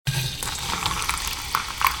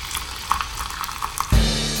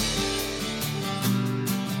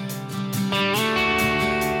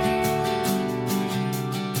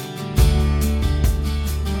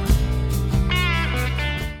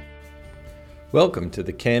Welcome to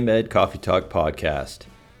the CanMed Coffee Talk podcast,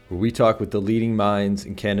 where we talk with the leading minds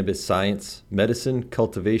in cannabis science, medicine,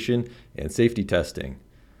 cultivation, and safety testing.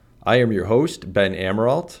 I am your host, Ben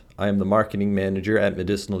Amaralt. I am the marketing manager at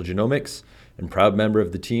Medicinal Genomics and proud member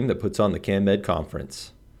of the team that puts on the CanMed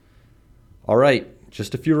conference. All right,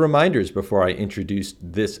 just a few reminders before I introduce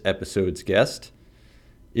this episode's guest.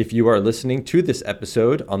 If you are listening to this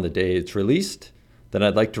episode on the day it's released, then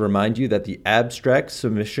I'd like to remind you that the abstract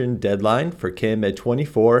submission deadline for CanMed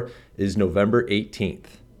 24 is November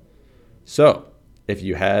 18th. So, if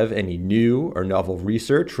you have any new or novel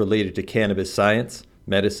research related to cannabis science,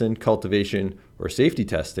 medicine, cultivation, or safety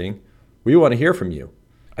testing, we want to hear from you.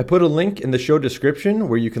 I put a link in the show description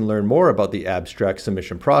where you can learn more about the abstract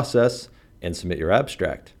submission process and submit your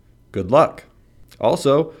abstract. Good luck!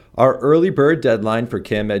 Also, our early bird deadline for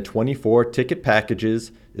CanMed 24 ticket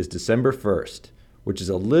packages is December 1st. Which is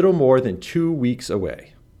a little more than 2 weeks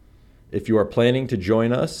away. If you are planning to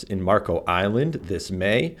join us in Marco Island this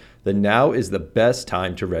May, then now is the best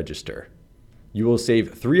time to register. You will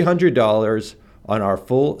save $300 on our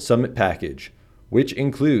full summit package, which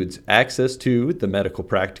includes access to the medical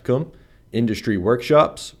practicum, industry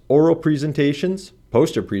workshops, oral presentations,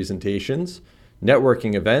 poster presentations,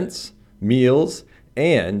 networking events, meals,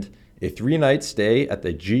 and a 3-night stay at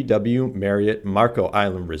the GW Marriott Marco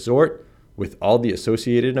Island Resort with all the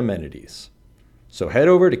associated amenities. So head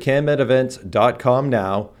over to canmedevents.com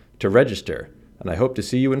now to register, and I hope to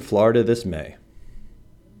see you in Florida this May.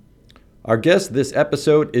 Our guest this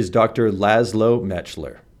episode is Dr. Laszlo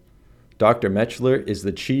Mechtler. Dr. Mechtler is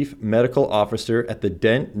the Chief Medical Officer at the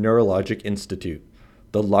Dent Neurologic Institute,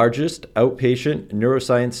 the largest outpatient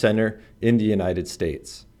neuroscience center in the United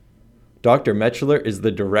States. Dr. Mechtler is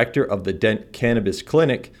the director of the Dent Cannabis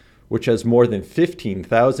Clinic, which has more than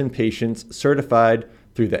 15,000 patients certified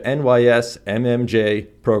through the NYS MMJ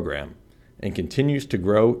program and continues to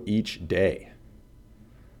grow each day.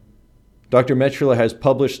 Dr. Mechtler has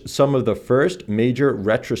published some of the first major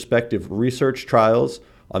retrospective research trials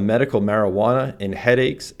on medical marijuana in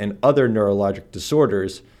headaches and other neurologic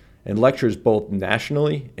disorders and lectures both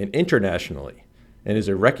nationally and internationally, and is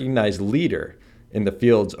a recognized leader in the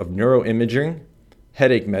fields of neuroimaging,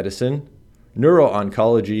 headache medicine,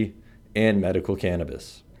 neuro-oncology, and medical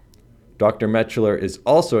cannabis. Dr. Mechtler is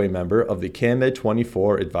also a member of the CanMed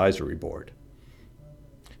 24 Advisory Board.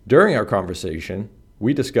 During our conversation,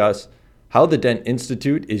 we discuss how the Dent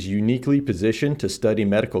Institute is uniquely positioned to study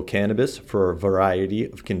medical cannabis for a variety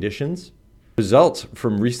of conditions, results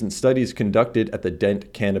from recent studies conducted at the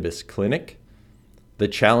Dent Cannabis Clinic, the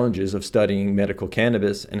challenges of studying medical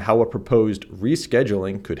cannabis and how a proposed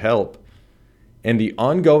rescheduling could help, and the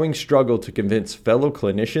ongoing struggle to convince fellow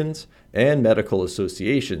clinicians and medical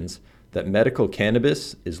associations that medical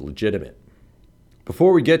cannabis is legitimate.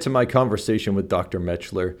 Before we get to my conversation with Dr.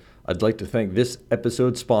 Mechtler, I'd like to thank this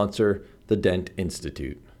episode's sponsor, the Dent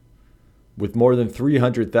Institute. With more than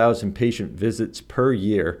 300,000 patient visits per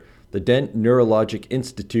year, the Dent Neurologic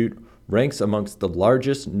Institute ranks amongst the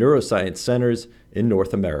largest neuroscience centers in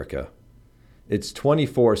North America. Its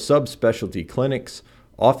 24 subspecialty clinics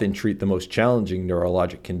often treat the most challenging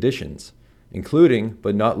neurologic conditions, including,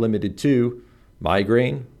 but not limited to,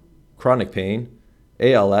 migraine, chronic pain,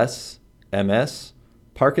 ALS, MS,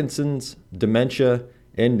 Parkinson's, dementia,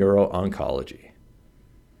 and neuro-oncology.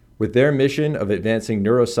 With their mission of advancing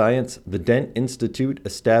neuroscience, the Dent Institute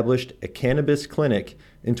established a cannabis clinic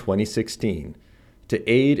in 2016 to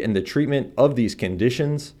aid in the treatment of these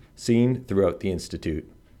conditions seen throughout the institute.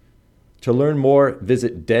 To learn more,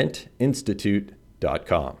 visit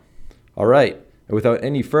dentinstitute.com. All right, and without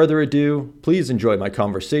any further ado, please enjoy my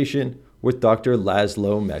conversation with Dr.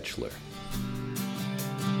 Laszlo Mechtler.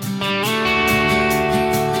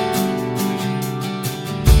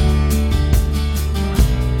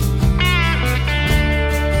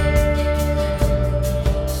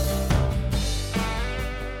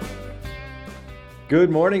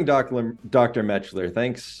 Good morning, Dr. Mechtler.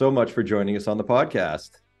 Thanks so much for joining us on the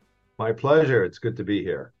podcast. My pleasure. It's good to be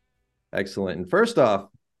here. Excellent. And first off,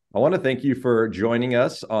 I want to thank you for joining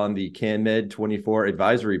us on the CanMed 24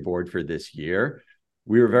 Advisory Board for this year.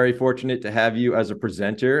 We were very fortunate to have you as a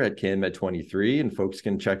presenter at CanMed 23, and folks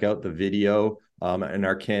can check out the video in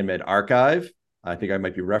our CanMed archive. I think I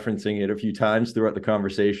might be referencing it a few times throughout the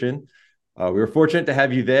conversation. We were fortunate to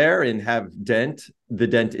have you there and have the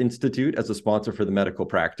Dent Institute as a sponsor for the medical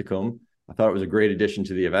practicum. I thought it was a great addition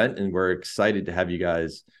to the event, and we're excited to have you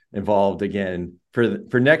guys involved again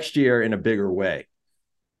for next year in a bigger way.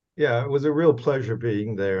 Yeah, it was a real pleasure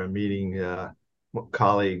being there and meeting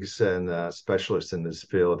colleagues and specialists in this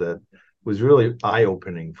field. That was really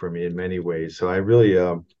eye-opening for me in many ways. So I really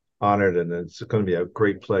honored, and it's going to be a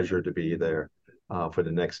great pleasure to be there for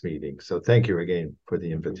the next meeting. So thank you again for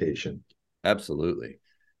the invitation. Absolutely.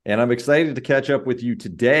 And I'm excited to catch up with you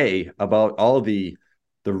today about all the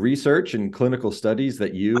research and clinical studies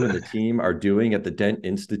that you and the team are doing at the Dent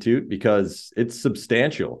Institute, because it's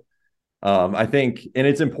substantial. I think, and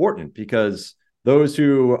it's important because those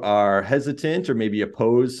who are hesitant or maybe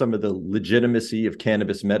oppose some of the legitimacy of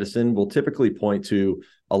cannabis medicine will typically point to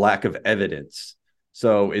a lack of evidence.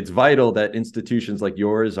 So it's vital that institutions like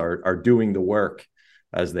yours are doing the work,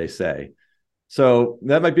 as they say. So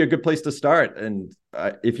that might be a good place to start. And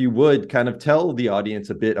if you would kind of tell the audience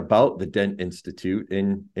a bit about the Dent Institute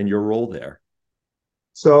and your role there.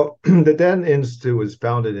 So the Dent Institute was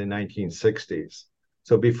founded in 1960s.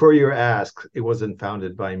 So before you're asked, it wasn't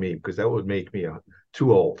founded by me because that would make me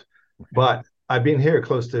too old. But I've been here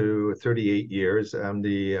close to 38 years. I'm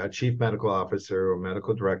the chief medical officer or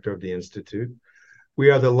medical director of the Institute. We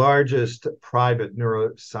are the largest private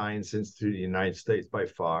neuroscience institute in the United States by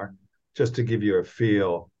far. Just to give you a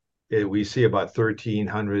feel, we see about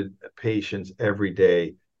 1,300 patients every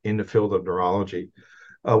day in the field of neurology.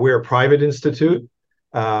 We're a private institute,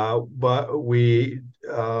 but we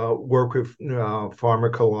work with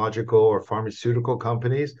pharmacological or pharmaceutical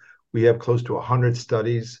companies. We have close to 100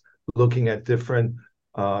 studies looking at different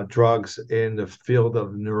drugs in the field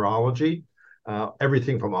of neurology,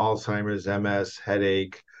 everything from Alzheimer's, MS,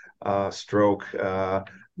 headache, stroke,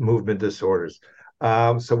 movement disorders.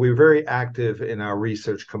 So we're very active in our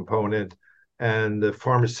research component, and the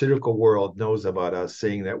pharmaceutical world knows about us,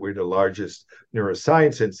 saying that we're the largest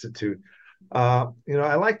neuroscience institute. I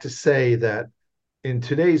like to say that in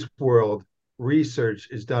today's world, research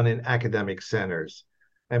is done in academic centers,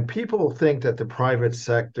 and people think that the private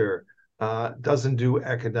sector doesn't do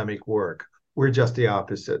academic work. We're just the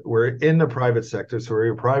opposite. We're in the private sector, so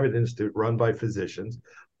we're a private institute run by physicians,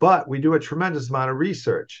 but we do a tremendous amount of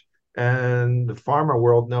research, and the pharma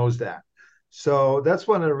world knows that. So that's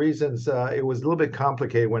one of the reasons it was a little bit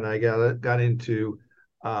complicated when I got into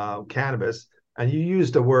cannabis. And you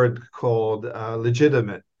used a word called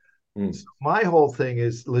legitimate. So my whole thing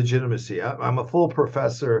is legitimacy. I'm a full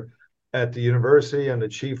professor at the university. I'm the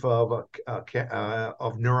chief of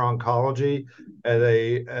neuro-oncology at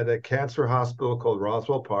a cancer hospital called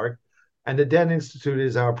Roswell Park. And the Dent Institute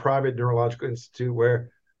is our private neurological institute where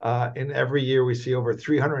in every year we see over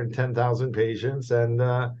 310,000 patients, and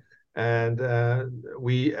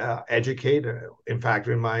we educate. In fact,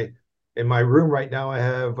 in my room right now, I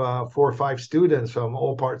have 4 or 5 students from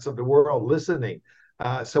all parts of the world listening.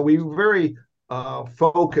 So we're very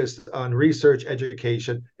focused on research,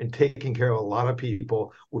 education, and taking care of a lot of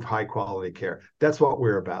people with high quality care. That's what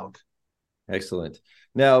we're about. Excellent.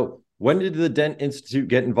 Now, when did the Dent Institute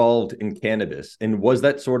get involved in cannabis? And was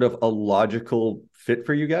that sort of a logical fit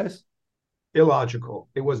for you guys? Illogical.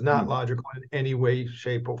 It was not logical in any way,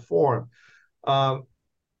 shape, or form.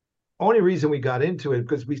 Only reason we got into it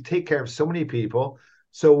because we take care of so many people.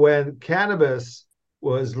 So when cannabis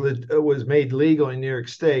was made legal in New York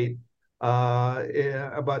State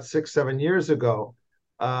about 6, 7 years ago,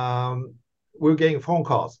 we were getting phone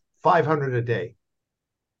calls, 500 a day.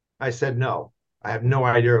 I said no. I have no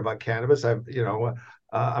idea about cannabis. I'm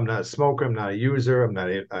not a smoker. I'm not a user.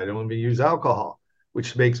 I don't even use alcohol,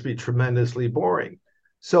 which makes me tremendously boring.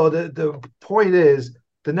 So the point is,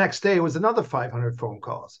 the next day was another 500 phone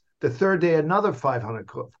calls. The third day, another 500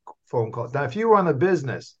 phone calls. Now, if you run a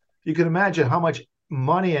business, you can imagine how much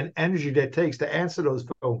money and energy that takes to answer those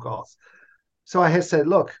phone calls. So I had said,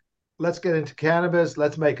 look, let's get into cannabis.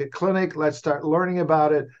 Let's make a clinic. Let's start learning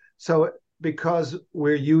about it. So because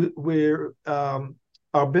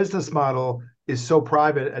our business model is so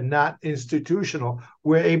private and not institutional,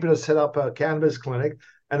 we're able to set up a cannabis clinic.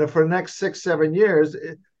 And for the next 6, 7 years,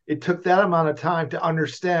 it took that amount of time to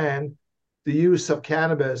understand the use of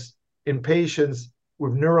cannabis in patients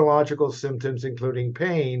with neurological symptoms, including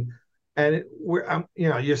pain. And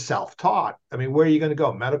you're self-taught. I mean, where are you going to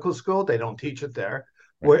go? Medical school? They don't teach it there.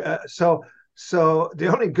 Right. So the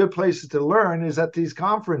only good places to learn is at these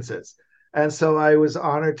conferences. And so I was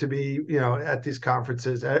honored to be, at these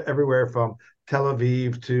conferences everywhere from Tel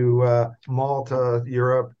Aviv to Malta,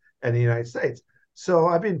 Europe, and the United States. So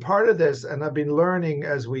I've been part of this, and I've been learning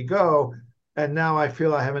as we go. And now I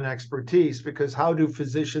feel I have an expertise, because how do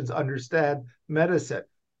physicians understand medicine?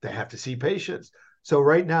 They have to see patients. So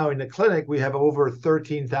right now in the clinic, we have over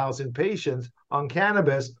 13,000 patients on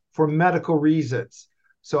cannabis for medical reasons.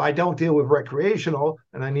 So I don't deal with recreational,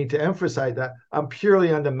 and I need to emphasize that. I'm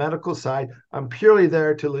purely on the medical side. I'm purely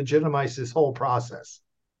there to legitimize this whole process.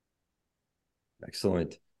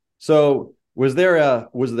 Excellent. So Was there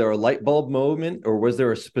a light bulb moment, or was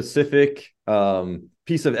there a specific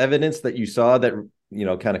piece of evidence that you saw that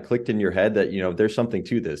kind of clicked in your head that there's something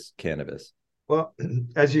to this cannabis? Well,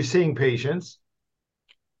 as you're seeing patients,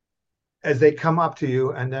 as they come up to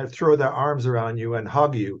you and they throw their arms around you and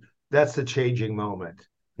hug you, that's the changing moment.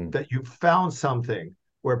 Hmm. That you found something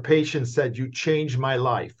where patients said, "You changed my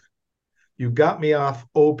life. You got me off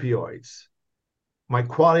opioids. My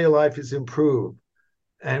quality of life is improved."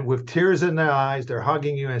 And with tears in their eyes, they're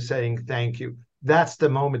hugging you and saying, "Thank you." That's the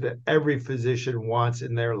moment that every physician wants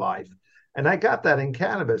in their life. And I got that in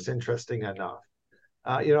cannabis, interesting enough.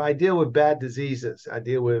 I deal with bad diseases. I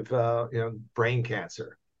deal with, brain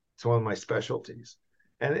cancer. It's one of my specialties.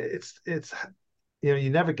 And you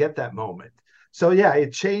never get that moment. So yeah,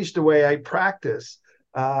 it changed the way I practice.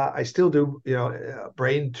 I still do,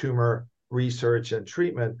 brain tumor research and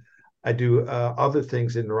treatment. I do other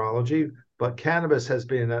things in neurology, but cannabis has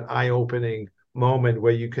been an eye-opening moment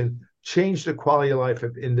where you can change the quality of life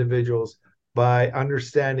of individuals by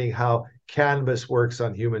understanding how cannabis works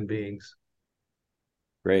on human beings.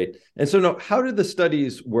 Great. And so now, how do the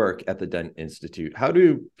studies work at the Dent Institute? How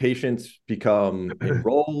do patients become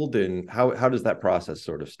enrolled, and how does that process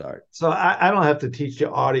sort of start? So I don't have to teach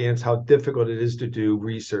the audience how difficult it is to do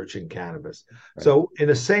research in cannabis. Right. So in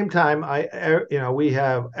the same time, we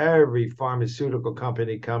have every pharmaceutical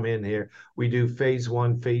company come in here. We do phase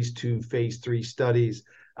 1, phase 2, phase 3 studies.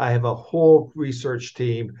 I have a whole research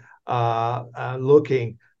team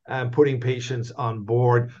looking and putting patients on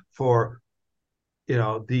board for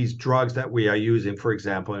these drugs that we are using, for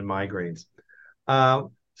example, in migraines. Uh,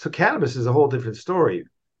 so cannabis is a whole different story.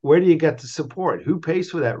 Where do you get the support? Who pays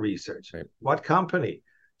for that research? Right. What company?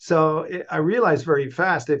 So I realized very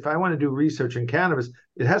fast, if I want to do research in cannabis,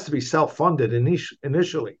 it has to be self-funded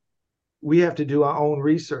initially. We have to do our own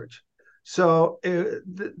research. So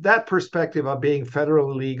that perspective of being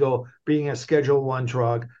federally legal, being a Schedule One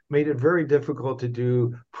drug, made it very difficult to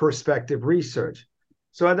do prospective research.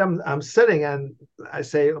 So I'm sitting and I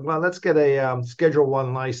say, well, let's get a Schedule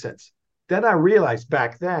One license. Then I realized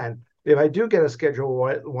back then, if I do get a Schedule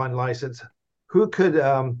One license, who could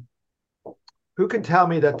who can tell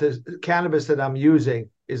me that the cannabis that I'm using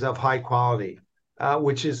is of high quality,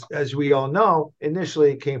 which is, as we all know,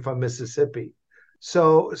 initially came from Mississippi.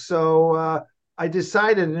 So I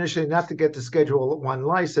decided initially not to get the Schedule One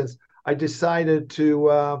license. I decided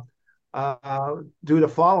to do the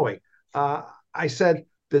following. I said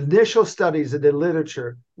the initial studies in the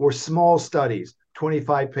literature were small studies,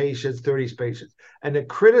 25 patients, 30 patients. And the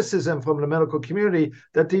criticism from the medical community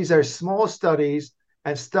that these are small studies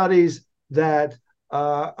and studies that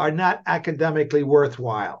are not academically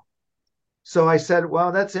worthwhile. So I said,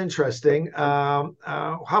 well, that's interesting. How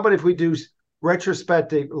about if we do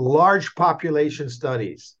retrospective large population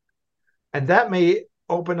studies? And that may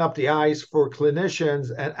open up the eyes for clinicians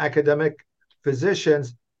and academic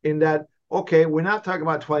physicians in that, okay, we're not talking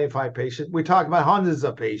about 25 patients, we're talking about hundreds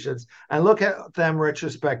of patients and look at them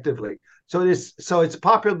retrospectively. So it's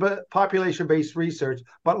population-based research,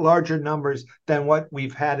 but larger numbers than what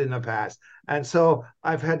we've had in the past. And so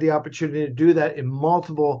I've had the opportunity to do that in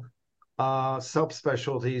multiple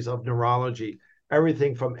subspecialties of neurology,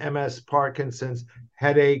 everything from MS, Parkinson's,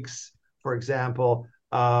 headaches, for example,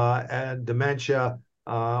 and dementia.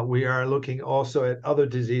 We are looking also at other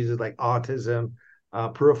diseases like autism,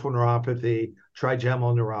 peripheral neuropathy,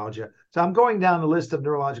 trigeminal neuralgia. So I'm going down the list of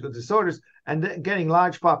neurological disorders and getting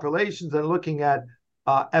large populations and looking at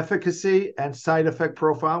efficacy and side effect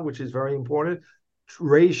profile, which is very important,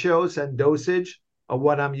 ratios and dosage of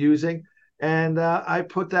what I'm using. And I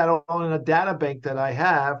put that all in a data bank that I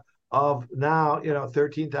have of now,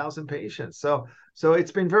 13,000 patients. So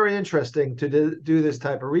it's been very interesting to do this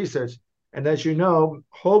type of research. And as you know,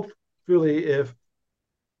 hopefully, if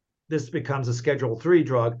this becomes a Schedule 3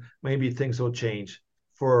 drug, maybe things will change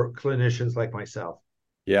for clinicians like myself.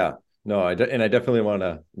 Yeah. No, I definitely want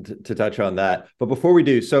to touch on that. But before we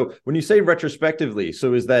do, so when you say retrospectively,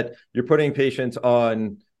 so is that you're putting patients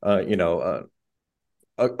on,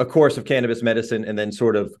 a course of cannabis medicine and then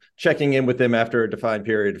sort of checking in with them after a defined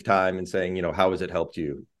period of time and saying, how has it helped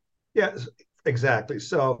you? Yes, exactly.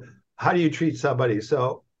 So how do you treat somebody?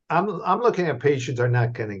 So I'm looking at patients are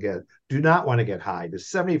not going to do not want to get high. The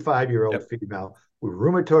 75-year-old Yep. female with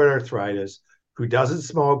rheumatoid arthritis who doesn't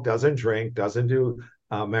smoke, doesn't drink, doesn't do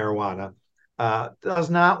marijuana, does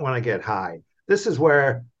not want to get high. This is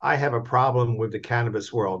where I have a problem with the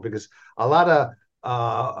cannabis world because a lot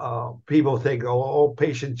of people think, oh,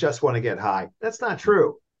 patients just want to get high. That's not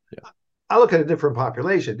true. Yeah. I look at a different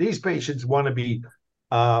population. These patients want to be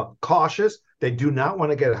cautious. They do not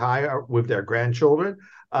want to get high with their grandchildren.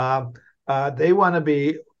 They want to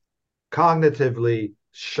be cognitively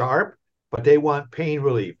sharp, but they want pain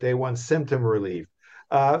relief. They want symptom relief.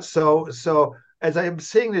 So as I'm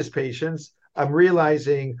seeing these patients, I'm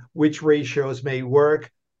realizing which ratios may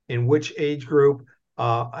work in which age group,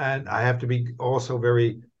 and I have to be also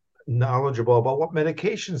very knowledgeable about what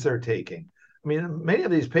medications they're taking. I mean, many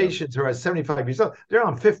of these Yeah. patients who are 75 years old, they're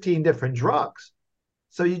on 15 different drugs.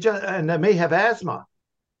 So and they may have asthma.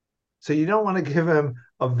 So you don't want to give them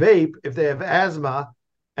a vape if they have asthma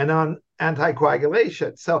and on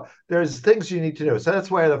anticoagulation. So there's things you need to know. So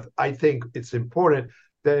that's why I think it's important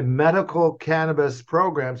that in medical cannabis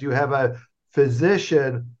programs, you have a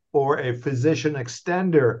physician or a physician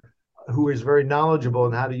extender who is very knowledgeable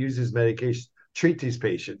in how to use these medications, treat these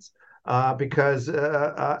patients.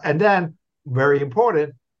 And then, very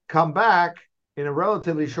important, come back in a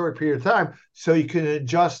relatively short period of time so you can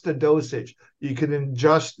adjust the dosage, you can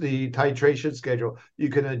adjust the titration schedule, you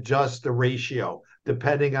can adjust the ratio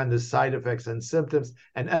depending on the side effects and symptoms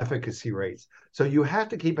and efficacy rates. So you have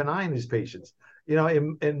to keep an eye on these patients. You know,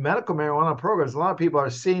 in medical marijuana programs, a lot of people are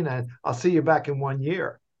seen and I'll see you back in 1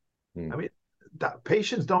 year. I mean,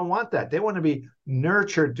 patients don't want that. They want to be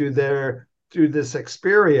nurtured through this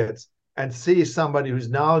experience and see somebody who's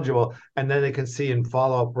knowledgeable, and then they can see and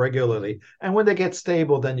follow up regularly. And when they get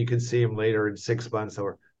stable, then you can see them later in 6 months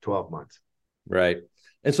or 12 months. Right.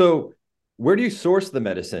 And so where do you source the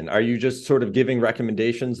medicine? Are you just sort of giving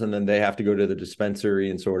recommendations and then they have to go to the dispensary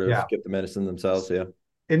and sort of Yeah. get the medicine themselves? Yeah.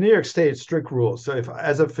 In New York State, strict rules. So if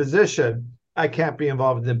as a physician, I can't be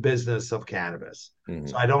involved in the business of cannabis.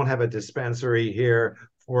 So I don't have a dispensary here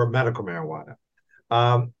for medical marijuana.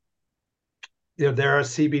 Um, there are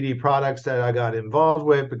CBD products that I got involved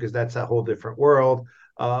with because that's a whole different world.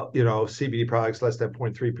 CBD products less than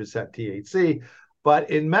 0.3% THC. But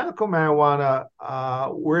in medical marijuana,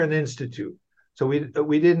 we're an institute. So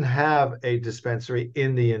we didn't have a dispensary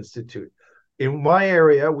in the institute. In my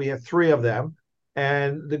area, we have 3 of them.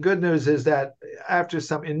 And the good news is that after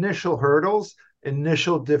some initial hurdles,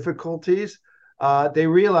 initial difficulties, they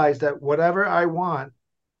realized that whatever I want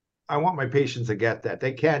my patients to get that.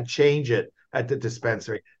 They can't change it at the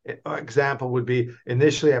dispensary. Example would be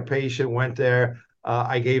initially a patient went there.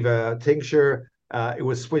 I gave a tincture. It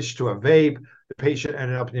was switched to a vape. The patient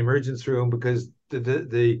ended up in the emergency room because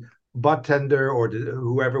the butt tender or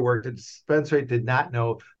whoever worked at the dispensary did not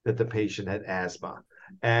know that the patient had asthma.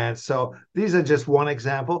 And so these are just one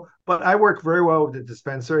example, but I work very well with the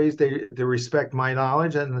dispensaries. They respect my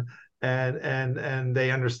knowledge and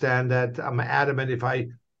they understand that I'm adamant if I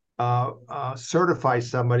certify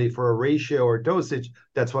somebody for a ratio or dosage,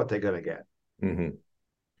 that's what they're going to get. Mm-hmm.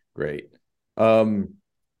 Great.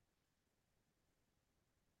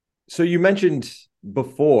 So you mentioned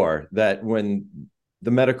before that when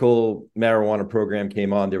the medical marijuana program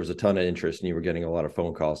came on, there was a ton of interest and you were getting a lot of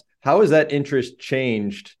phone calls. How has that interest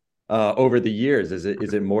changed over the years? Is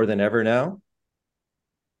it more than ever now?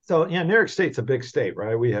 So, yeah, New York State's a big state,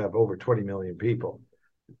 right? We have over 20 million people.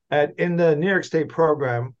 And in the New York State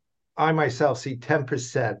program, I myself see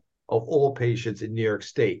 10% of all patients in New York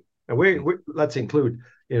State. And let's include,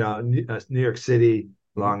 New York City,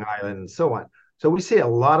 Long Island, and so on. So we see a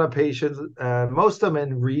lot of patients, most of them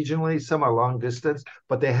in regionally, some are long distance,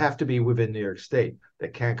 but they have to be within New York State. They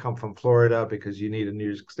can't come from Florida because you need a New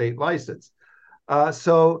York State license.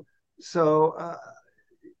 So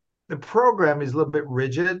the program is a little bit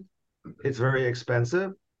rigid. It's very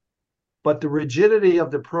expensive. But the rigidity of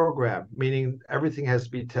the program, meaning everything has to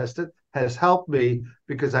be tested, has helped me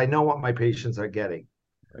because I know what my patients are getting.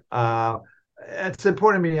 It's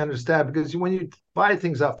important to me to understand because when you buy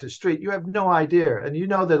things off the street, you have no idea. And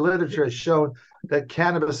the literature has shown that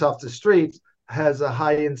cannabis off the street has a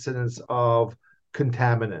high incidence of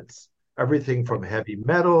contaminants, everything from heavy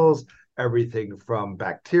metals, everything from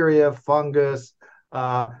bacteria, fungus,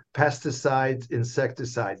 pesticides,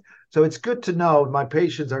 insecticides. So it's good to know my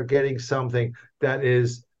patients are getting something that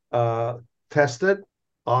is tested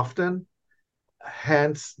often,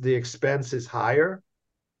 hence the expense is higher,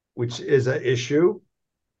 which is an issue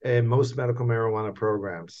in most medical marijuana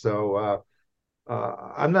programs. So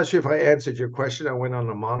I'm not sure if I answered your question. I went on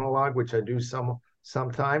a monologue, which I do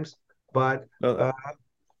sometimes, but the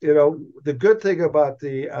good thing about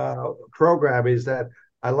the program is that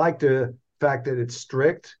I like the fact that it's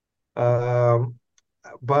strict.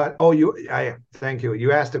 But thank you.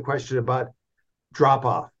 You asked a question about drop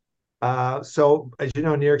off. So as you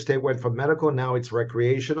know, New York State went from medical, now it's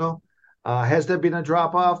recreational. Has there been a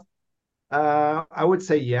drop off? I would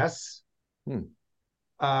say yes.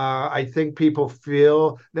 I think people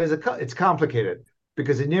feel it's complicated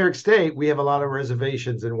because in New York State we have a lot of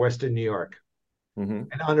reservations in Western New York. Hmm.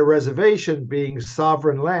 And on a reservation, being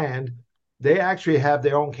sovereign land, they actually have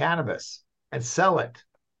their own cannabis and sell it.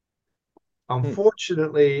 Hmm.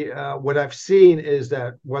 Unfortunately, what I've seen is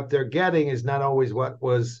that what they're getting is not always what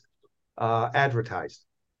was advertised.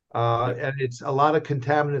 Yep. And it's a lot of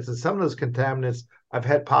contaminants. And some of those contaminants, I've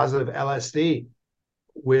had positive LSD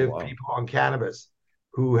Oh, with wow. people on cannabis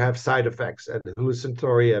who have side effects and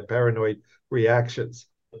hallucinatory and paranoid reactions.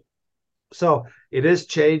 So it is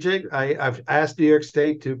changing. I've asked New York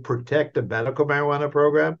State to protect the medical marijuana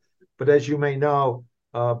program. But as you may know,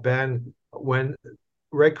 Ben, when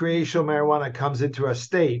recreational marijuana comes into a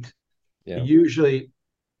state, Yeah. usually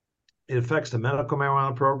it affects the medical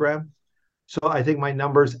marijuana program. So I think my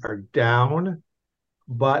numbers are down.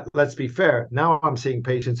 But let's be fair. Now I'm seeing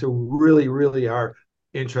patients who really, really are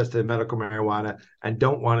interested in medical marijuana and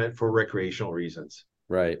don't want it for recreational reasons.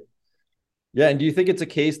 Right. Yeah. And do you think it's a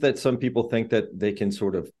case that some people think that they can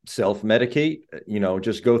sort of self-medicate,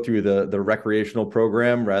 just go through the recreational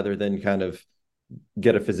program rather than kind of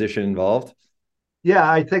get a physician involved?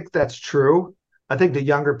 Yeah, I think that's true. I think the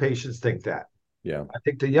younger patients think that. Yeah. I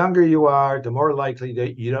think the younger you are, the more likely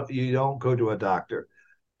that you don't go to a doctor.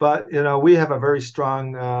 But we have a very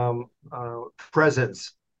strong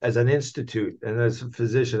presence as an institute and as a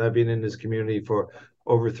physician. I've been in this community for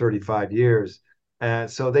over 35 years, and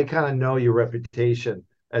so they kind of know your reputation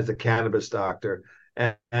as a cannabis doctor.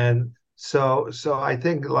 And so I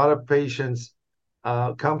think a lot of patients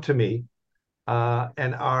come to me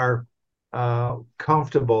and are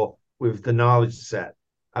comfortable with the knowledge set.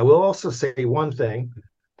 I will also say one thing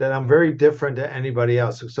that I'm very different than anybody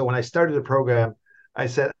else. So when I started the program, I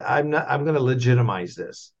said I'm going to legitimize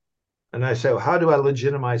this. And I said, well, how do I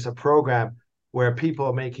legitimize a program where people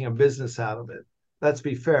are making a business out of it? Let's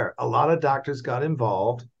be fair. A lot of doctors got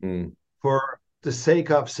involved Mm. for the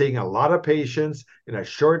sake of seeing a lot of patients in a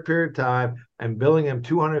short period of time and billing them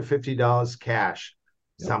 $250 cash,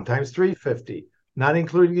 Yep. sometimes $350, not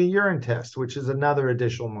including a urine test, which is another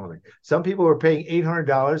additional money. Some people were paying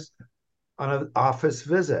 $800 on an office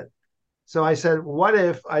visit. So I said, what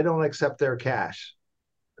if I don't accept their cash?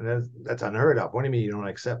 And that's unheard of. What do you mean you don't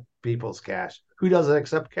accept people's cash? Who doesn't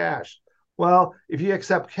accept cash? Well, if you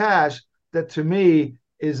accept cash, that to me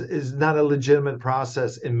is not a legitimate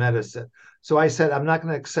process in medicine. So I said I'm not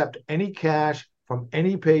going to accept any cash from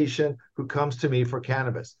any patient who comes to me for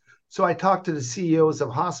cannabis. So I talked to the CEOs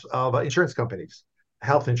of insurance companies,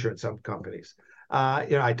 health insurance companies.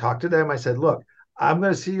 I talked to them. I said, look, I'm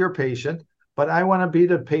going to see your patient, but I want to be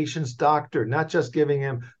the patient's doctor, not just giving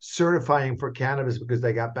him certifying for cannabis because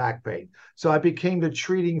they got back pain. So I became the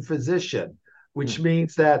treating physician, which Mm.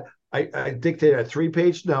 means that I dictated a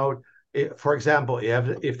 3-page note. For example,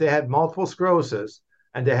 if they had multiple sclerosis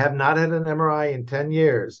and they have not had an MRI in 10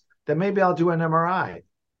 years, then maybe I'll do an MRI.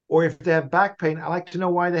 Or if they have back pain, I like to know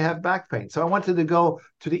why they have back pain. So I wanted to go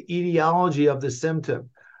to the etiology of the symptom.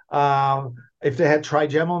 If they had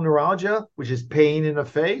trigeminal neuralgia, which is pain in the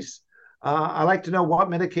face, I like to know what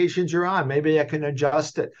medications you're on. Maybe I can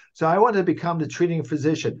adjust it. So I wanted to become the treating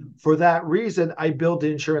physician. For that reason, I built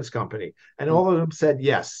the insurance company, and Mm. all of them said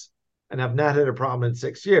yes. And I've not had a problem in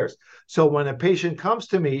 6 years. So when a patient comes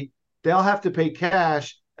to me, they'll have to pay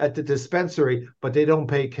cash at the dispensary, but they don't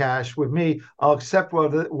pay cash with me. I'll accept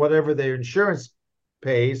whatever their insurance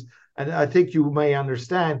pays. And I think you may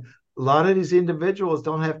understand a lot of these individuals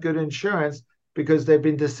don't have good insurance because they've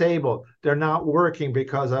been disabled. They're not working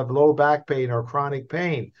because of low back pain or chronic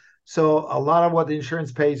pain. So a lot of what the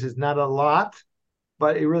insurance pays is not a lot,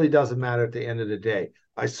 but it really doesn't matter at the end of the day.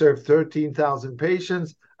 I serve 13,000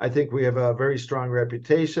 patients. I think we have a very strong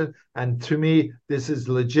reputation. And to me, this is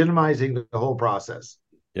legitimizing the whole process.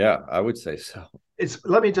 Yeah, I would say so.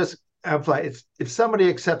 Let me just amplify. If somebody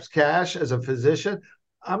accepts cash as a physician,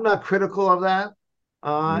 I'm not critical of that.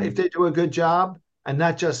 If Mm. they do a good job and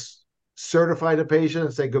not just certify the patient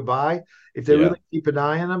and say goodbye, if they Yeah. really keep an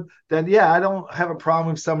eye on them, then yeah, I don't have a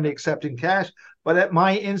problem with somebody accepting cash. But at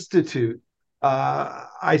my institute,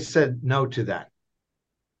 I said no to that.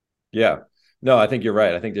 Yeah. No, I think you're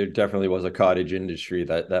right. I think there definitely was a cottage industry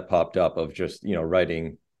that popped up of just,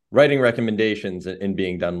 writing recommendations and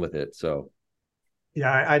being done with it. So,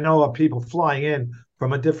 Yeah, I know of people flying in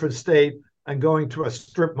from a different state and going to a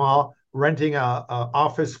strip mall, renting a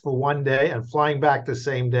office for one day and flying back the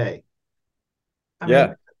same day. I yeah.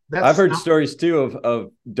 mean, I've that's heard not. stories too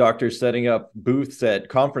of doctors setting up booths at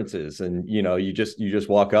conferences and you just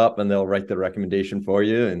walk up and they'll write the recommendation for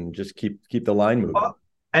you and just keep the line moving. Well,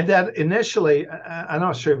 and then initially, I'm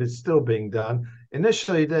not sure if it's still being done.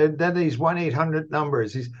 Initially, then these 1-800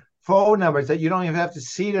 numbers, these phone numbers that you don't even have to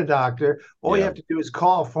see the doctor. All you Yeah. have to do is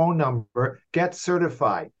call a phone number, get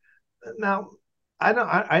certified. Now,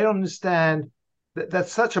 I don't understand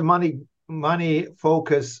that's such a money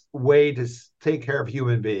focused way to take care of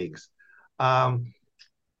human beings. Um,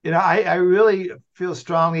 I really feel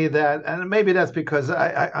strongly that, and maybe that's because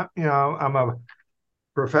I'm a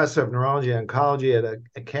professor of neurology and oncology at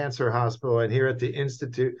a cancer hospital and here at the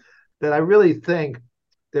institute, that I really think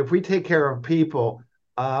that if we take care of people,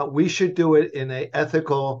 we should do it in an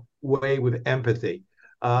ethical way with empathy.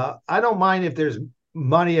 I don't mind if there's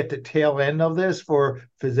money at the tail end of this for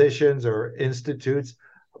physicians or institutes,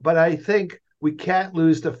 but I think we can't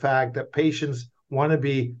lose the fact that patients want to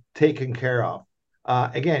be taken care of.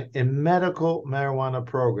 Again, in medical marijuana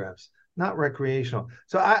programs, not recreational.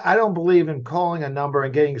 So I don't believe in calling a number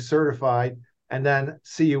and getting certified and then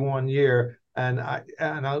see you 1 year I'll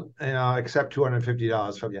accept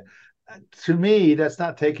 $250 from you. To me, that's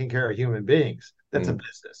not taking care of human beings. That's a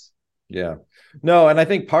business. Yeah. No, and I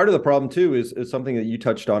think part of the problem too is something that you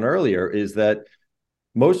touched on earlier, is that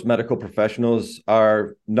most medical professionals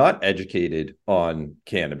are not educated on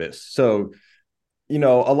cannabis. So, a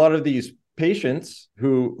lot of these patients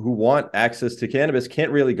who want access to cannabis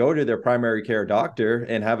can't really go to their primary care doctor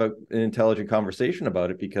and have an intelligent conversation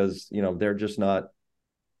about it because,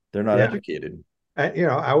 they're not educated. And,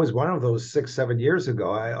 I was one of those 6, 7 years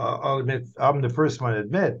ago. I'll admit, I'm the first one to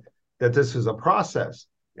admit that this was a process.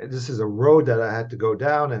 This is a road that I had to go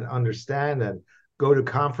down and understand and go to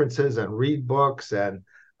conferences and read books and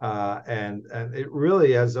it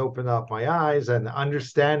really has opened up my eyes and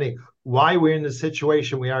understanding why we're in the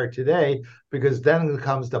situation we are today. Because then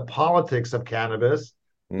comes the politics of cannabis,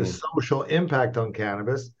 the social impact on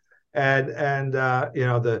cannabis, and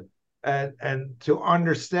the and to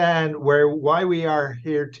understand why we are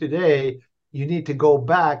here today, you need to go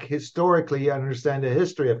back historically and understand the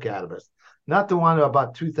history of cannabis, not the one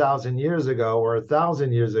about 2,000 years ago or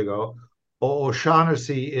 1,000 years ago, or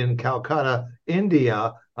O'Shaughnessy in Calcutta,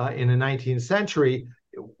 India, in the 19th century.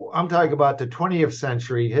 I'm talking about the 20th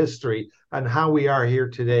century history and how we are here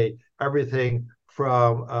today. Everything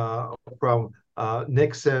from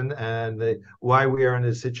Nixon and why we are in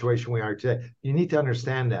the situation we are today. You need to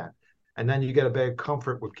understand that, and then you get a better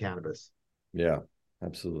comfort with cannabis. Yeah,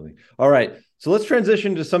 absolutely. All right, so let's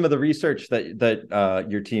transition to some of the research that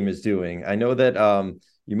your team is doing. I know that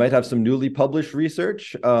you might have some newly published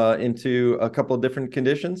research into a couple of different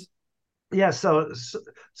conditions. Yeah, so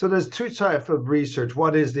there's two types of research.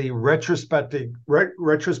 One is the retrospective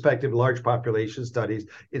large population studies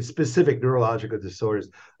in specific neurological disorders.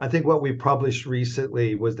 I think what we published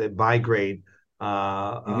recently was the migraine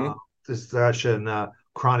discussion,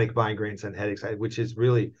 chronic migraines and headaches, which is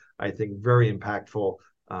really, I think, very impactful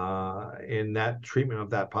in that treatment of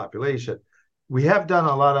that population. We have done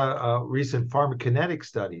a lot of recent pharmacokinetic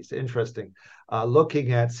studies, interesting,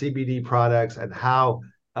 looking at CBD products and how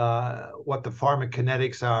what the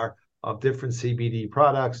pharmacokinetics are of different CBD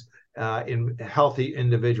products in healthy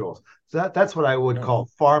individuals. So that's what I would call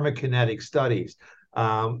pharmacokinetic studies.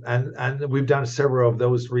 And we've done several of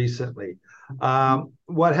those recently.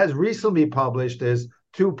 What has recently been published is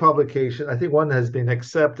two publications. I think one has been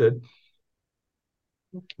accepted.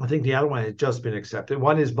 I think the other one has just been accepted.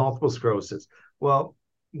 One is multiple sclerosis. Well,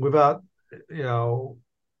 without,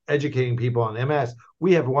 educating people on MS,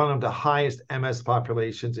 we have one of the highest MS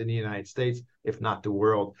populations in the United States, if not the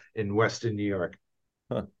world, in Western New York.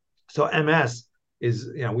 Huh. So MS is,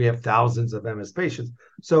 we have thousands of MS patients.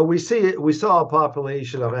 So we saw a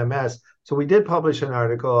population of MS. So we did publish an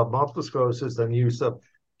article of multiple sclerosis and use of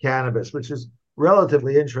cannabis, which is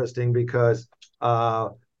relatively interesting because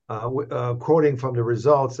quoting from the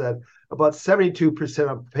results that about 72%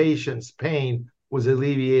 of patients' pain was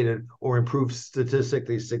alleviated or improved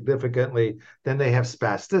statistically significantly. Then they have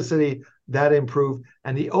spasticity, that improved,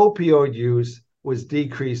 and the opioid use was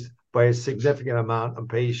decreased by a significant amount of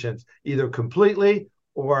patients, either completely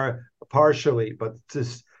or partially, but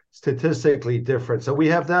statistically different. So we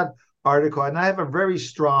have that article, and I have a very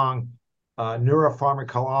strong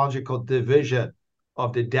neuropharmacological division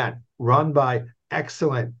of the DENT run by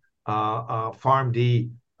excellent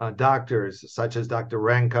PharmD doctors such as Dr.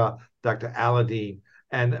 Renka, Dr. Aladdin.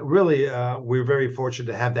 And really, we're very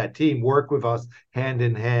fortunate to have that team work with us hand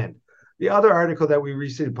in hand. The other article that we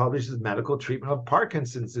recently published is medical treatment of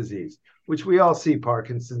Parkinson's disease, which we all see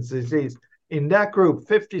Parkinson's disease. In that group,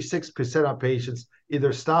 56% of patients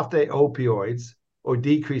either stopped their opioids or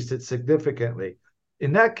decreased it significantly.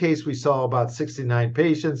 In that case, we saw about 69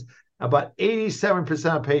 patients. About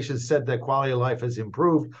 87% of patients said their quality of life has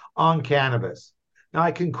improved on cannabis. Now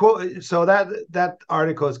I can quote, so that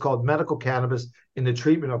article is called Medical Cannabis in the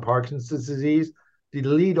Treatment of Parkinson's Disease. The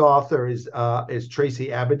lead author is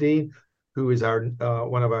Tracy Aberdeen, who is our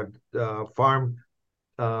one of our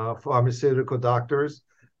pharmaceutical doctors,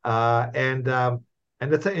 and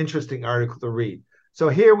that's an interesting article to read. So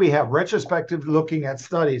here we have retrospective looking at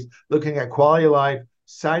studies, looking at quality of life,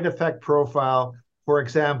 side effect profile. For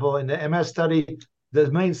example, in the MS study, the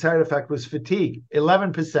main side effect was fatigue,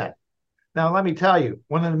 11%. Now, let me tell you,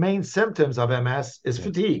 one of the main symptoms of MS is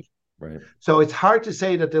fatigue. Right. So it's hard to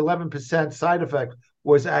say that the 11% side effect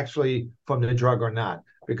was actually from the drug or not,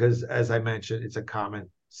 because as I mentioned, it's a common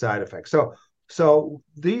side effect. So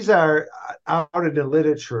these are out in the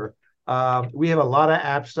literature. We have a lot of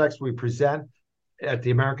abstracts we present at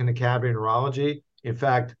the American Academy of Neurology. In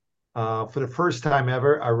fact, for the first time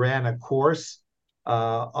ever, I ran a course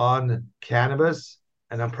on cannabis,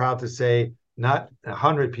 and I'm proud to say not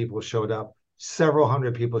 100 people showed up, several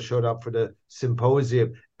hundred people showed up for the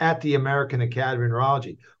symposium at the American Academy of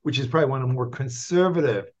Neurology, which is probably one of the more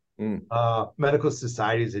conservative medical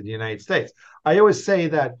societies in the United States. I always say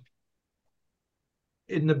that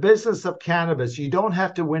in the business of cannabis, you don't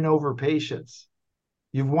have to win over patients.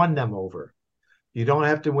 You've won them over. You don't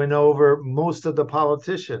have to win over most of the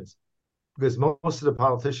politicians, because most of the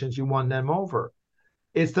politicians, you won them over.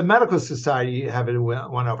 It's the medical society you haven't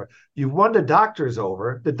won over. You've won the doctors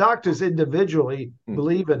over. The doctors individually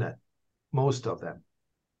believe in it, most of them.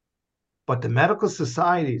 But the medical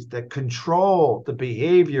societies that control the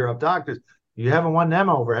behavior of doctors, you haven't won them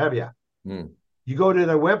over, have you? You go to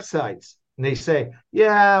their websites and they say,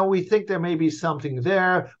 yeah, we think there may be something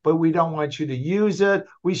there, but we don't want you to use it.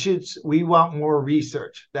 We want more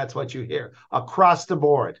research. That's what you hear across the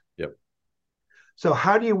board. Yep. So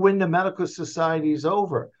how do you win the medical societies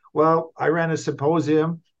over? Well, I ran a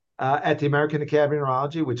symposium at the American Academy of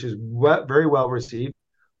Neurology, which is very well received.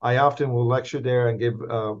 I often will lecture there and give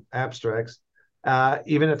abstracts,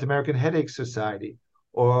 even at the American Headache Society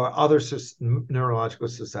or other neurological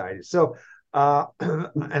societies. So,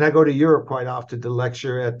 and I go to Europe quite often to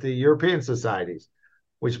lecture at the European societies,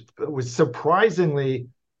 which surprisingly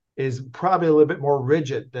is probably a little bit more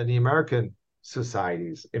rigid than the American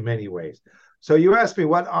societies in many ways. So you asked me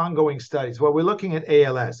what ongoing studies. Well, we're looking at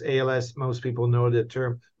ALS. ALS, most people know the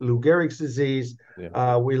term Lou Gehrig's disease.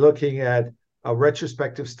 Yeah. We're looking at a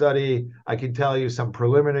retrospective study. I can tell you some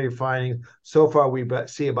preliminary findings. So far, we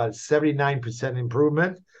see about 79%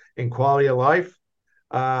 improvement in quality of life.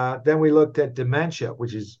 Then we looked at dementia,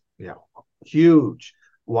 which is huge.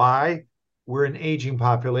 Why? We're an aging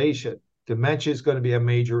population. Dementia is going to be a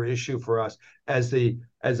major issue for us as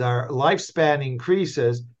our lifespan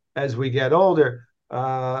increases. As we get older,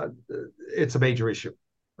 it's a major issue.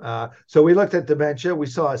 So we looked at dementia. We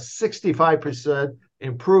saw a 65%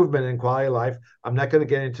 improvement in quality of life. I'm not going to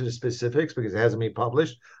get into the specifics because it hasn't been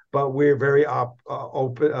published, but we're very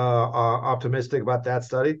optimistic about that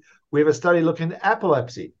study. We have a study looking at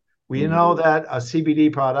epilepsy. We know that a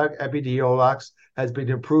CBD product, Epidiolex, has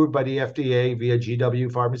been approved by the FDA via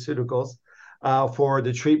GW Pharmaceuticals for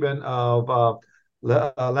the treatment of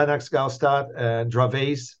Lennox-Gastaut and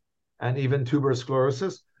Dravet, and even tuberous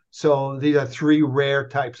sclerosis. So these are three rare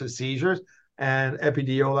types of seizures, and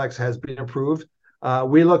Epidiolex has been approved.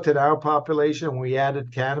 We looked at our population. When we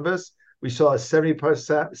added cannabis, we saw a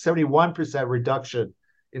 71% reduction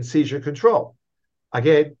in seizure control.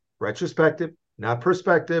 Again, retrospective, not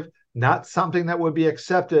prospective, not something that would be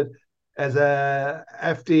accepted as a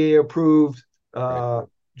FDA-approved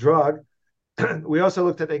drug. We also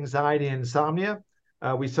looked at anxiety and insomnia.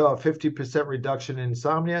 We saw a 50% reduction in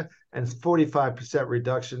insomnia and 45%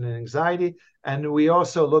 reduction in anxiety. And we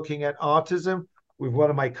also looking at autism with one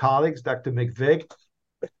of my colleagues, Dr. McVig,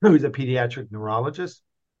 who's a pediatric neurologist.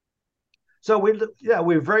 So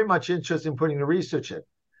we're very much interested in putting the research in.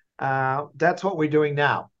 That's what we're doing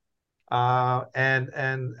now, and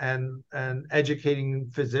educating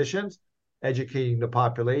physicians, educating the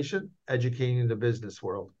population, educating the business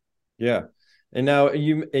world. Yeah, and now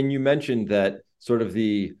you mentioned that sort of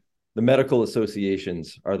the medical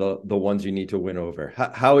associations are the ones you need to win over.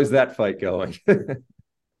 How is that fight going?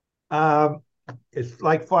 It's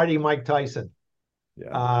like fighting Mike Tyson.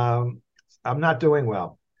 Yeah. I'm not doing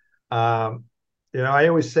well. I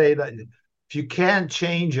always say that if you can't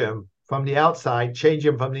change him from the outside, change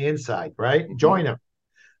him from the inside, right? Mm-hmm. Join him.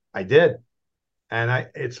 I did. And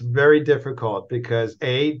it's very difficult because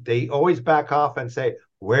they always back off and say,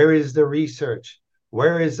 where is the research?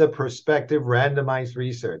 Where is the prospective randomized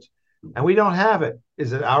research? And we don't have it.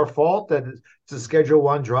 Is it our fault that it's a Schedule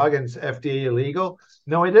I drug and it's FDA illegal?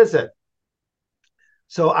 No, it isn't.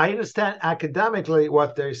 So I understand academically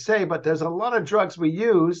what they say, but there's a lot of drugs we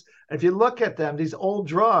use. And if you look at them, these old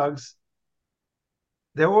drugs,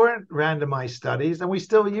 there weren't randomized studies and we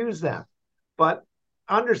still use them. But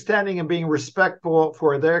understanding and being respectful for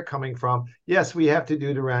where they're coming from. Yes, we have to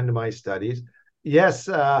do the randomized studies. Yes,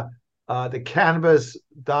 the cannabis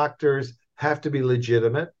doctors have to be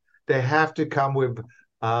legitimate. They have to come with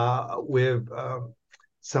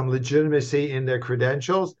some legitimacy in their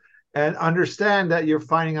credentials, and understand that you're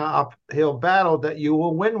fighting an uphill battle that you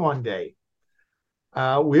will win one day.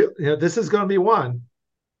 This is going to be one,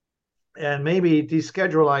 and maybe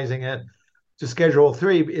deschedulizing it to Schedule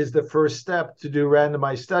 3 is the first step to do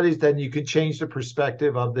randomized studies. Then you can change the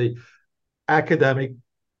perspective of the academic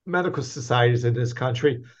medical societies in this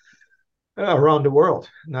country, around the world,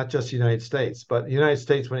 not just the United States. But the United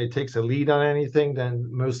States, when it takes a lead on anything, then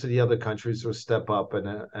most of the other countries will step up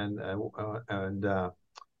and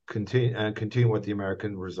continue what the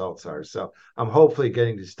American results are. So I'm hopefully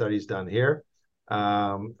getting these studies done here.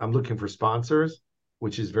 I'm looking for sponsors,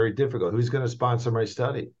 which is very difficult. Who's going to sponsor my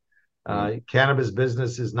study? Cannabis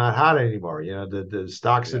business is not hot anymore. The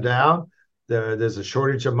stocks are down. There's a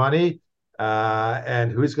shortage of money,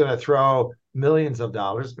 and who's going to throw millions of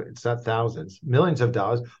dollars? It's not thousands, millions of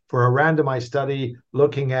dollars for a randomized study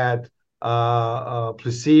looking at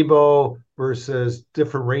placebo versus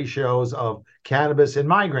different ratios of cannabis in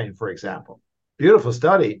migraine, for example. Beautiful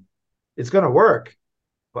study. It's going to work.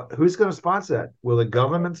 But who's going to sponsor that? Will the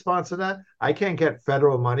government sponsor that? I can't get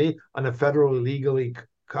federal money on a federally legally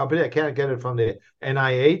company. I can't get it from the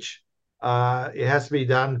NIH. It has to be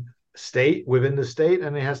done within the state,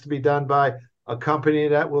 and it has to be done by a company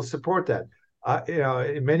that will support that.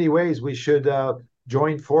 In many ways, we should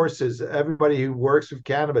join forces. Everybody who works with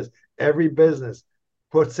cannabis, every business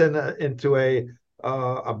puts into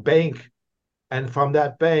a bank, and from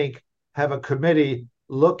that bank have a committee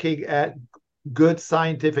looking at good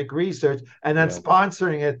scientific research, and then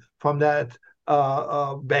sponsoring it from that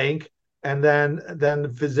bank, and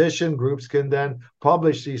then physician groups can then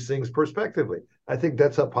publish these things prospectively. I think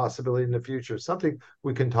that's a possibility in the future, something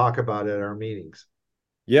we can talk about at our meetings.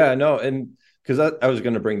 Yeah, no, and because I was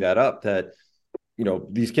going to bring that up, that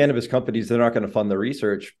these cannabis companies, they're not going to fund the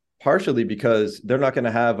research, partially because they're not going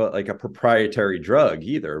to have a proprietary drug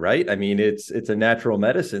either, right? I mean, it's a natural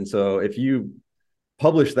medicine, so if you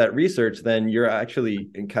publish that research, then you're actually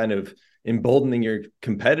kind of emboldening your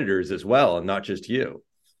competitors as well, and not just you.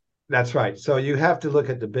 That's right. So you have to look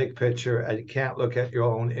at the big picture, and you can't look at your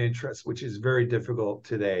own interests, which is very difficult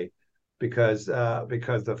today because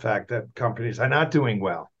the fact that companies are not doing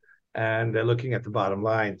well and they're looking at the bottom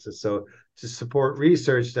line. So to support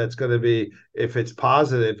research that's going to be, if it's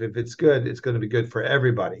positive, if it's good, it's going to be good for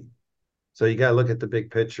everybody. So you got to look at the big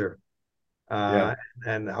picture.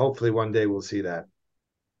 And hopefully one day we'll see that.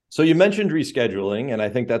 So you mentioned rescheduling, and I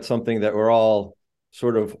think that's something that we're all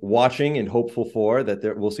sort of watching and hopeful for,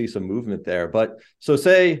 that we'll see some movement there. But so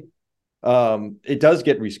say it does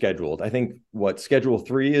get rescheduled. I think Schedule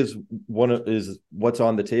 3 is what's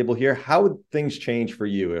on the table here. How would things change for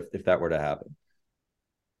you if that were to happen?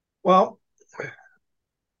 Well,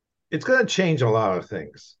 it's going to change a lot of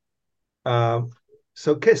things.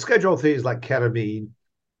 So Schedule 3 is like ketamine.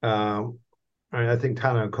 I think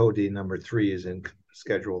codeine number 3 is in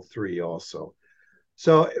Schedule 3 also.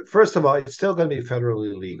 So first of all, it's still going to be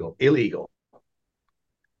federally illegal.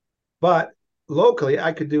 But locally,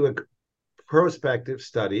 I could do a prospective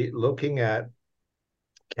study looking at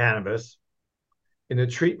cannabis in the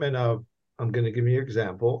treatment of, I'm going to give you an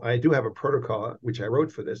example. I do have a protocol, which I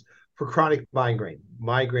wrote for this, for chronic migraine.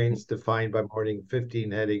 Migraines defined by more than 15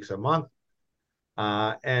 headaches a month.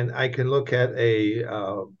 And I can look at a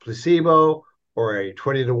placebo or a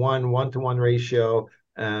 20-to-1, 1-to-1 ratio,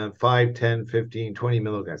 5, 10, 15, 20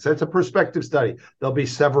 milligrams. That's a prospective study. There'll be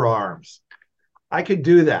several arms. I could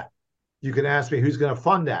do that. You can ask me who's going to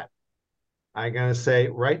fund that. I'm going to say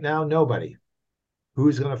right now, nobody.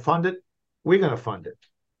 Who's going to fund it? We're going to fund it.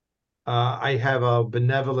 I have a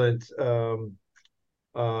benevolent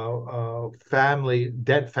family.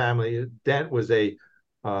 Dent was a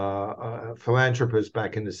philanthropist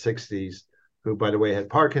back in the 60s, who, by the way, had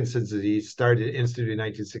Parkinson's disease, started the Institute in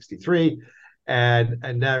 1963.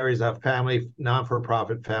 And there is a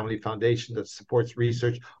non-for-profit family foundation that supports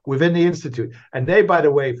research within the Institute. And they, by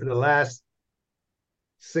the way, for the last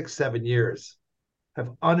 6-7 years,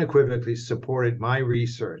 have unequivocally supported my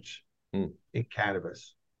research in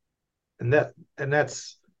cannabis. And that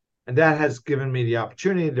has given me the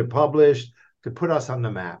opportunity to publish, to put us on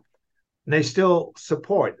the map. And they still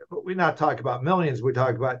support, but we're not talking about millions, we're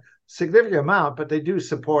talking about significant amount, but they do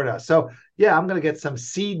support us. So yeah, I'm going to get some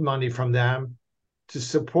seed money from them to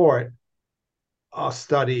support a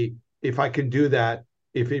study, if I can do that,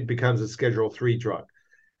 if it becomes a Schedule 3 drug.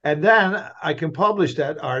 And then I can publish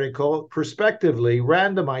that article prospectively,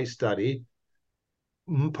 randomized study,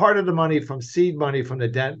 part of the money from seed money from the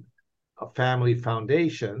Dent Family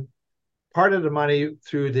Foundation, part of the money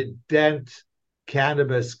through the Dent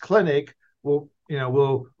Cannabis Clinic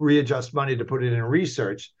will readjust money to put it in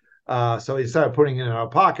research. So instead of putting it in our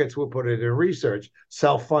pockets, we'll put it in research,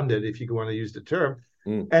 self-funded, if you want to use the term.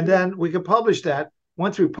 And then we can publish that.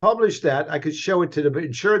 Once we publish that, I could show it to the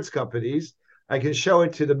insurance companies. I can show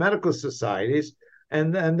it to the medical societies,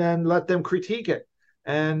 and then let them critique it.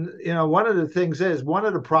 And one of the things is, one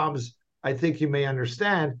of the problems I think you may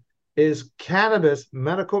understand is cannabis,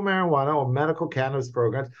 medical marijuana or medical cannabis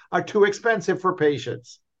programs are too expensive for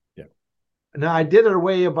patients. Yeah. Now I did a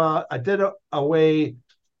way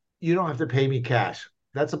you don't have to pay me cash.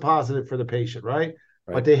 That's a positive for the patient, right?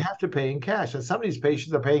 But they have to pay in cash. And some of these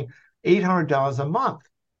patients are paying $800 a month.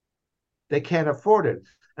 They can't afford it.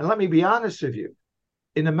 And let me be honest with you.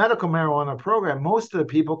 In the medical marijuana program, most of the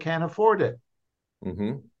people can't afford it.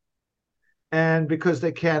 Mm-hmm. And because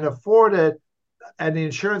they can't afford it, and the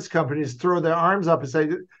insurance companies throw their arms up and say,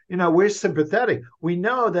 we're sympathetic. We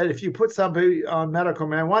know that if you put somebody on medical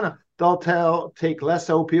marijuana, they'll take less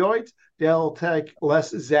opioids, they'll take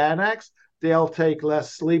less Xanax, they'll take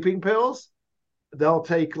less sleeping pills, they'll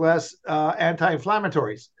take less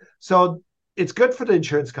anti-inflammatories. So it's good for the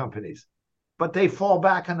insurance companies, but they fall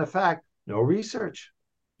back on the fact, no research.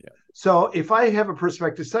 So if I have a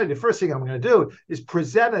prospective study, the first thing I'm going to do is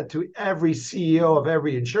present it to every CEO of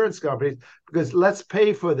every insurance company, because let's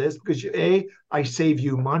pay for this, because I save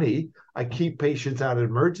you money. I keep patients out of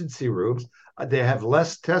emergency rooms. They have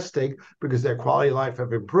less testing because their quality of life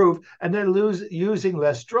have improved, and they're using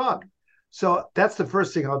less drug. So that's the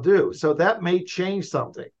first thing I'll do. So that may change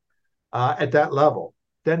something at that level.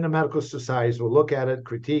 Then the medical societies will look at it,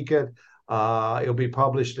 critique it. It'll be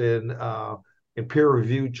published in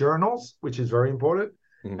peer-reviewed journals, which is very important.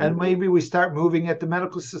 Mm-hmm. And maybe we start moving at the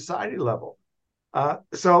medical society level.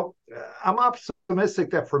 So I'm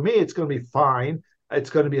optimistic that for me, it's going to be fine. It's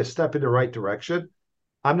going to be a step in the right direction.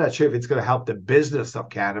 I'm not sure if it's going to help the business of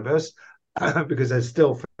cannabis because it's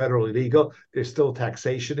still federally legal. There's still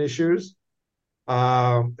taxation issues,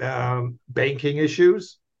 banking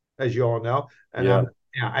issues, as you all know. And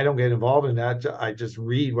I don't get involved in that. I just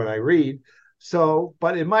read what I read. So,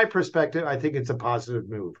 but in my perspective, I think it's a positive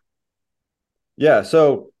move. Yeah.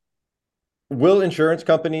 So will insurance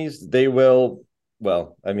companies,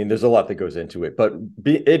 well, I mean, there's a lot that goes into it, but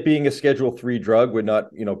it being a Schedule III drug would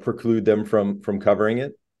not, preclude them from covering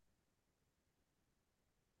it?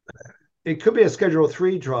 It could be a Schedule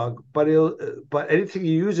III drug, but anything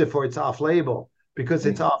you use it for, it's off-label, because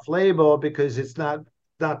it's off-label because it's not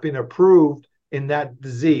been approved in that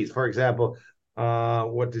disease. For example,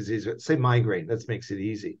 what disease? Say migraine. That makes it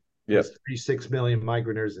easy. Yes. 36 million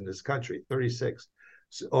migraineurs in this country, 36,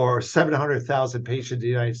 or 700,000 patients in the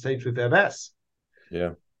United States with MS.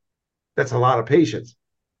 Yeah. That's a lot of patients.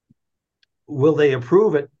 Will they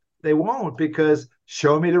approve it? They won't, because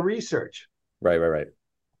show me the research. Right.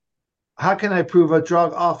 How can I prove a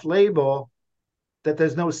drug off-label that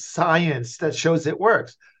there's no science that shows it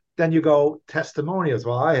works? Then you go testimonials.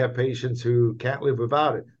 Well, I have patients who can't live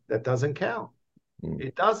without it. That doesn't count.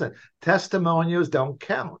 It doesn't. Testimonials don't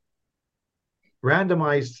count.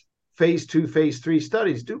 Randomized phase 2, phase 3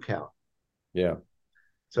 studies do count. Yeah.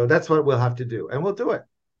 So that's what we'll have to do, and we'll do it.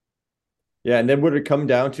 Yeah, and then would it come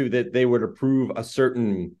down to that they would approve a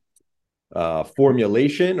certain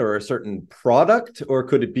formulation or a certain product, or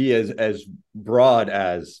could it be as broad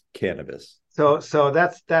as cannabis? So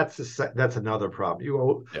that's another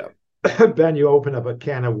problem. Ben, you open up a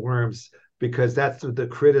can of worms, because that's the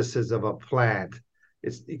criticism of a plant.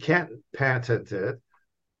 You can't patent it,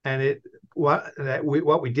 and what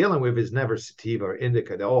we're dealing with is never sativa or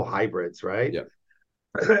indica. They're all hybrids, right? Yeah.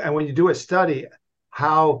 And when you do a study,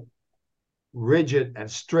 how rigid and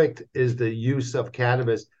strict is the use of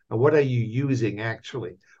cannabis, and what are you using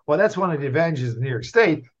actually? Well, that's one of the advantages of New York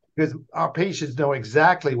State, because our patients know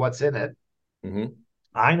exactly what's in it. Mm-hmm.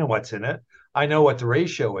 I know what's in it. I know what the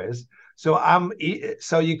ratio is. So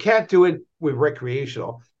you can't do it with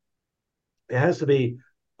recreational. It has to be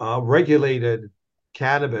regulated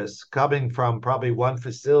cannabis coming from probably one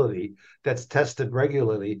facility that's tested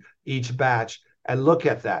regularly each batch, and look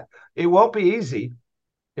at that. It won't be easy.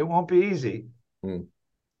 But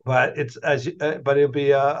but it'll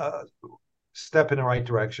be a step in the right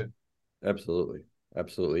direction. Absolutely.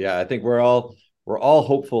 Yeah, I think we're all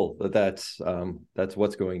hopeful that's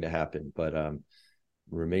what's going to happen, but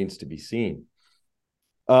remains to be seen.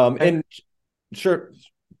 And sure,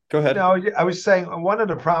 go ahead. No, I was saying one of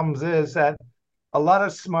the problems is that a lot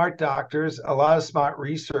of smart doctors, a lot of smart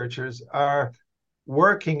researchers are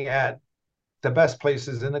working at the best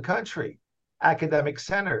places in the country. academic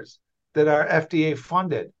centers that are FDA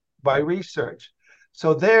funded by Right. research.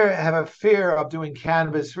 So they have a fear of doing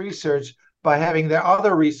cannabis research by having their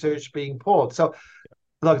other research being pulled. So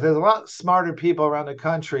look, there's a lot smarter people around the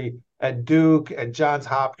country at Duke, at Johns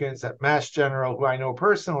Hopkins, at Mass General, who I know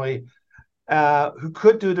personally, who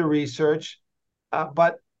could do the research.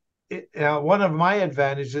 But one of my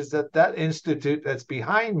advantages is that that institute that's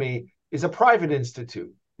behind me is a private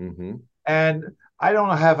institute. Mm-hmm. And I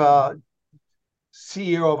don't have a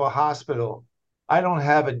CEO of a hospital. I don't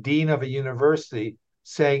have a dean of a university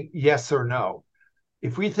saying yes or no.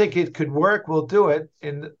 If we think it could work, we'll do it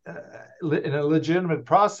in a legitimate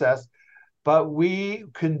process. But we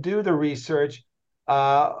can do the research,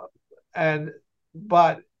 uh, and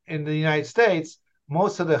but in the United States,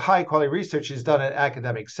 most of the high quality research is done at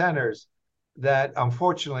academic centers. That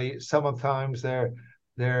unfortunately, sometimes they're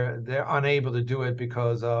unable to do it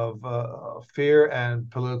because of fear and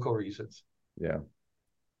political reasons. Yeah.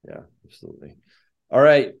 Yeah, absolutely. All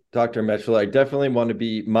right, Dr. Mechtler, I definitely want to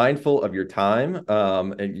be mindful of your time.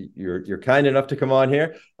 And you're kind enough to come on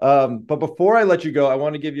here. But before I let you go, I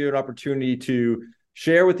want to give you an opportunity to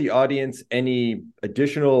share with the audience any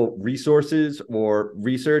additional resources or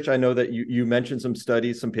research. I know that you mentioned some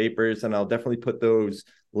studies, some papers, and I'll definitely put those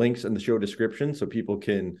links in the show description so people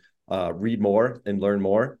can read more and learn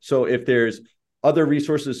more. So if there's other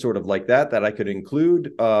resources sort of like that I could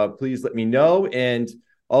include, please let me know. And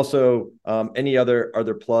also, any other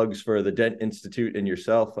plugs for the Dent Institute and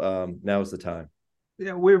yourself? Now is the time.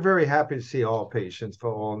 Yeah, we're very happy to see all patients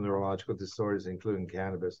for all neurological disorders, including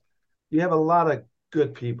cannabis. You have a lot of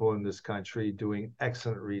good people in this country doing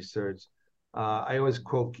excellent research. I always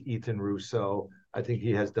quote Ethan Russo. I think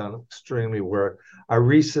he has done extremely work. I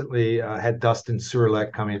recently had Dustin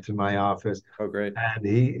Surlek come into my office, Oh, great. and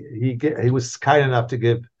he was kind enough to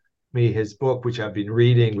give me his book, which I've been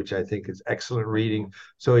reading, which I think is excellent reading.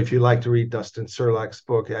 So if you like to read Dustin Surlek's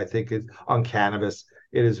book, I think it's on cannabis.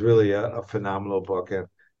 It is really a phenomenal book, and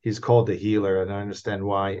he's called the healer, and I understand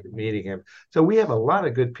why meeting him. So we have a lot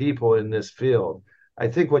of good people in this field. I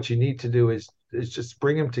think what you need to do is just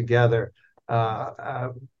bring them together,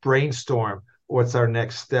 brainstorm what's our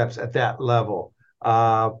next steps at that level.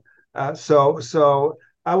 So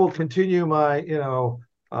I will continue my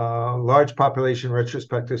large population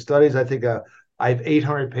retrospective studies. I think I have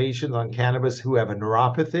 800 patients on cannabis who have a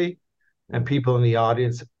neuropathy, and people in the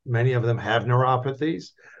audience, many of them have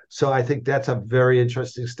neuropathies. So I think that's a very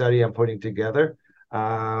interesting study I'm putting together.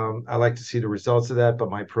 I like to see the results of that, but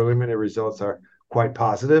my preliminary results are quite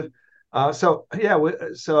positive. So yeah,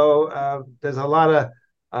 there's a lot of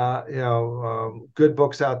good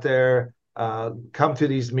books out there. Come to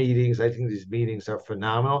these meetings. I think these meetings are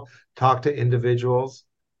phenomenal. Talk to individuals.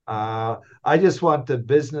 I just want the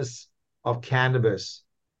business of cannabis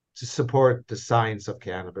to support the science of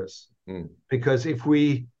cannabis. Because if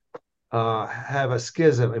we have a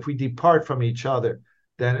schism, if we depart from each other,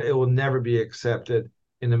 then it will never be accepted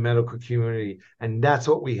in the medical community. And that's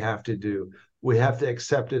what we have to do. We have to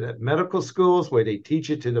accept it at medical schools where they teach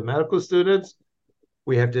it to the medical students.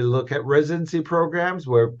 We have to look at residency programs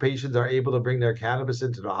where patients are able to bring their cannabis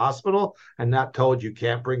into the hospital and not told you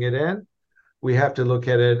can't bring it in. We have to look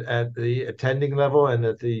at it at the attending level and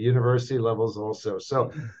at the university levels also.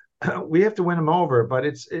 So we have to win them over, but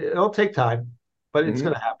it'll take time, but it's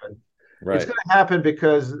going to happen. It's Right. going to happen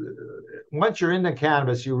because once you're in the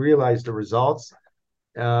cannabis, you realize the results,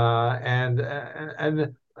 and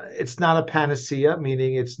it's not a panacea,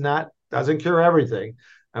 meaning it's not doesn't cure everything,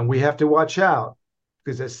 and we have to watch out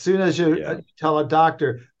because as soon as you tell a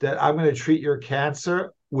doctor that I'm going to treat your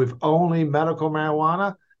cancer with only medical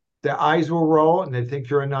marijuana, their eyes will roll and they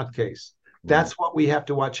think you're a nutcase. That's what we have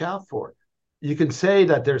to watch out for. You can say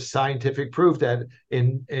that there's scientific proof that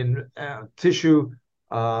in tissue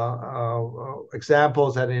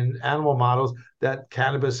examples and in animal models that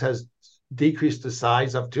cannabis has decreased the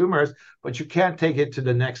size of tumors, but you can't take it to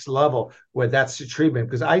the next level where that's the treatment.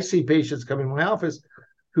 Because I see patients come in my office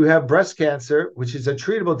who have breast cancer, which is a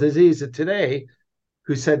treatable disease today,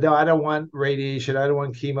 who said, no, I don't want radiation, I don't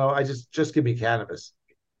want chemo, I just give me cannabis.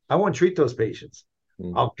 I won't treat those patients.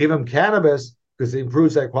 I'll give them cannabis because it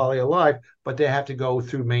improves their quality of life, but they have to go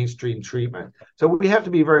through mainstream treatment. So we have to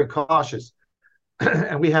be very cautious.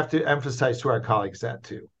 And we have to emphasize to our colleagues that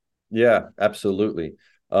too. Yeah, absolutely.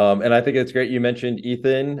 And I think it's great you mentioned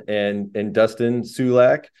Ethan and Dustin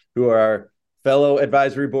Sulak, who are fellow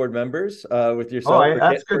advisory board members with yourself.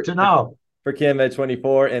 That's good to know. For CanMed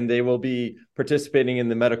 24, and they will be participating in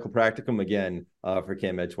the medical practicum again for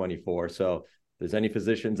CanMed 24. So if there's any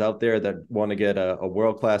physicians out there that want to get a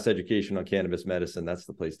world-class education on cannabis medicine, that's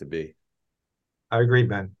the place to be. I agree,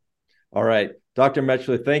 Ben. All right. Dr.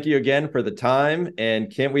 Mechtler, thank you again for the time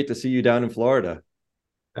and can't wait to see you down in Florida.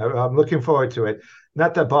 I'm looking forward to it.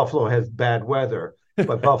 Not that Buffalo has bad weather,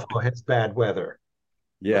 but Buffalo has bad weather.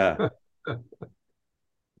 Yeah. All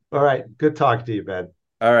right. Good talk to you, Ben.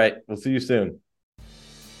 All right. We'll see you soon.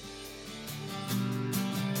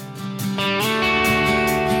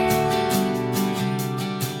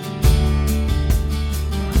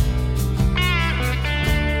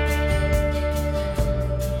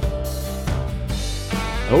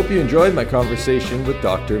 I hope you enjoyed my conversation with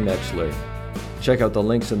Dr. Mechtler. Check out the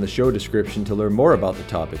links in the show description to learn more about the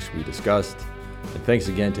topics we discussed. And thanks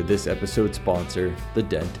again to this episode's sponsor, the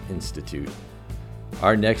Dent Institute.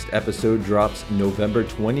 Our next episode drops November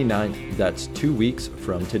 29th. That's 2 weeks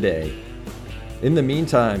from today. In the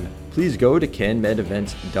meantime, please go to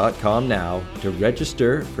canmedevents.com now to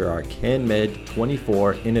register for our CanMed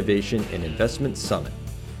 24 Innovation and Investment Summit.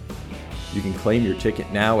 You can claim your ticket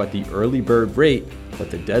now at the early bird rate, but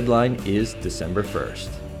the deadline is December 1st.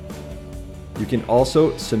 You can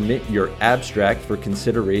also submit your abstract for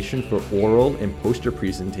consideration for oral and poster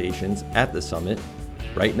presentations at the summit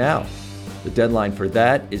right now. The deadline for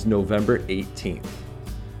that is November 18th.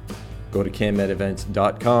 Go to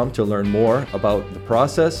canmedevents.com to learn more about the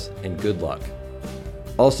process, and good luck.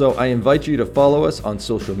 Also, I invite you to follow us on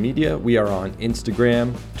social media. We are on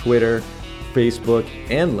Instagram, Twitter, Facebook,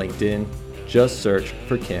 and LinkedIn. Just search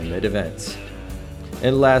for CanMed Events.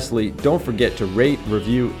 And lastly, don't forget to rate,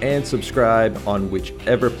 review, and subscribe on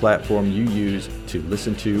whichever platform you use to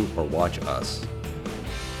listen to or watch us.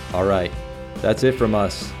 All right, that's it from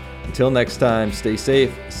us. Until next time, stay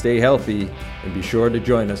safe, stay healthy, and be sure to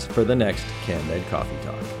join us for the next CanMed Coffee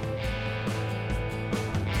Talk.